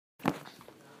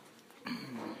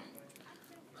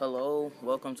Hello,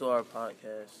 welcome to our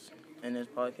podcast. In this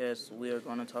podcast, we are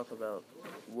going to talk about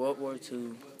World War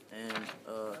II and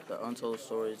the untold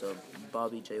stories of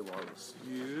Bobby J. Wallace,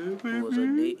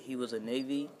 he was a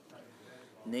Navy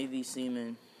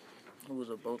seaman who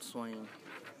was a boatswain,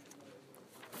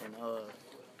 and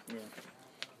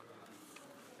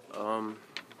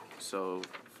So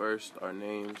first, our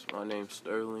names. My name's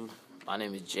Sterling. My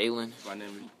name is Jalen. My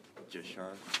name is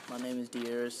Shawn. My name is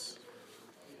Dieris.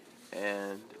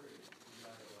 And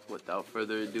without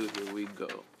further ado, here we go.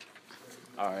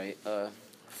 All right.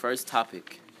 First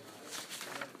topic.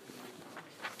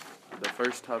 The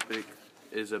first topic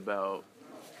is about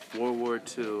World War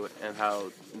II and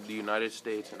how the United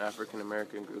States and African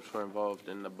American groups were involved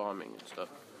in the bombing and stuff.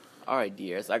 All right,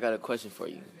 Dieris, I got a question for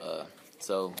you.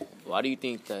 So why do you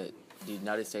think that the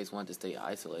United States wanted to stay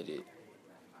isolated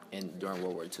during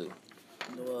World War II?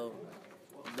 Well,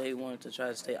 they wanted to try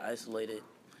to stay isolated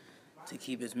to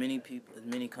keep as many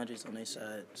countries on their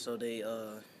side, so they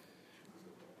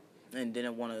and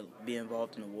didn't want to be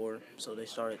involved in the war, so they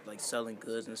started selling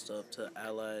goods and stuff to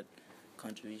allied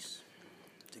countries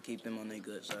to keep them on their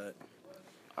good side.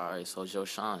 All right, so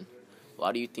Shawn,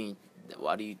 why did the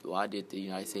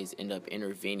United States end up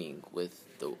intervening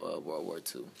with the World War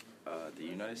II? The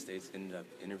United States ended up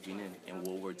intervening in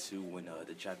World War II when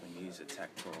the Japanese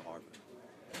attacked Pearl Harbor.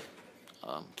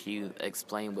 Can you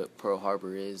explain what Pearl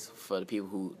Harbor is for the people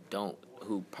who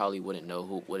probably wouldn't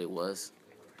know what it was?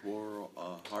 Pearl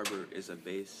Harbor is a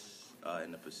base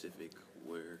in the Pacific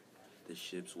where the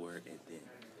ships were, and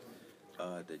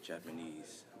then the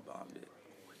Japanese bombed it.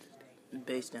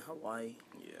 Based in Hawaii.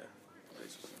 Yeah,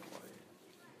 based in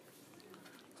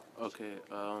Hawaii. Okay.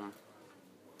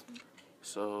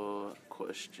 So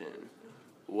question: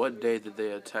 what day did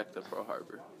they attack the Pearl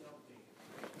Harbor?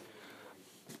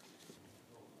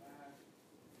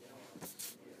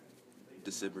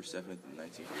 December 7th,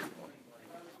 1941.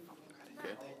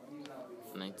 Okay.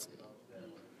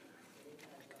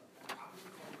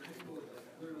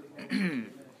 19.